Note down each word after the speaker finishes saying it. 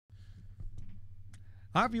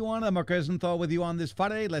Hi, everyone. I'm Mark Rosenthal with you on this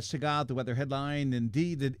Friday. Let's check out the weather headline.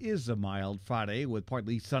 Indeed, it is a mild Friday with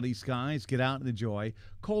partly sunny skies. Get out and enjoy.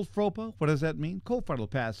 Cold FROPA, what does that mean? Cold frontal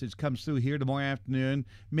passage comes through here tomorrow afternoon,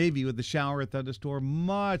 maybe with a shower or thunderstorm.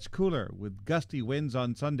 Much cooler with gusty winds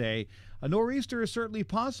on Sunday. A nor'easter is certainly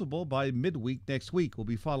possible by midweek next week. We'll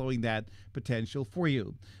be following that potential for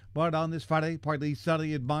you. But on this Friday, partly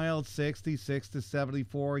sunny and mild, 66 to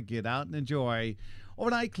 74. Get out and enjoy.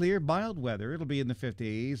 Overnight clear, mild weather. It'll be in the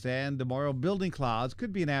 50s. And tomorrow, building clouds.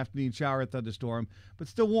 Could be an afternoon shower or thunderstorm, but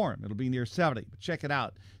still warm. It'll be near 70. But check it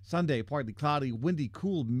out. Sunday, partly cloudy, windy,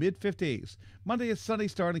 cool, mid-50s. Monday, a sunny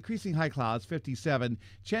start, increasing high clouds, 57.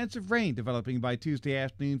 Chance of rain developing by Tuesday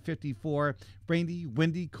afternoon, 54. Rainy,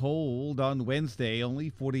 windy, cold on Wednesday, only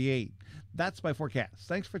 48. That's my forecast.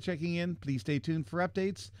 Thanks for checking in. Please stay tuned for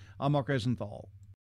updates. I'm Mark Rosenthal.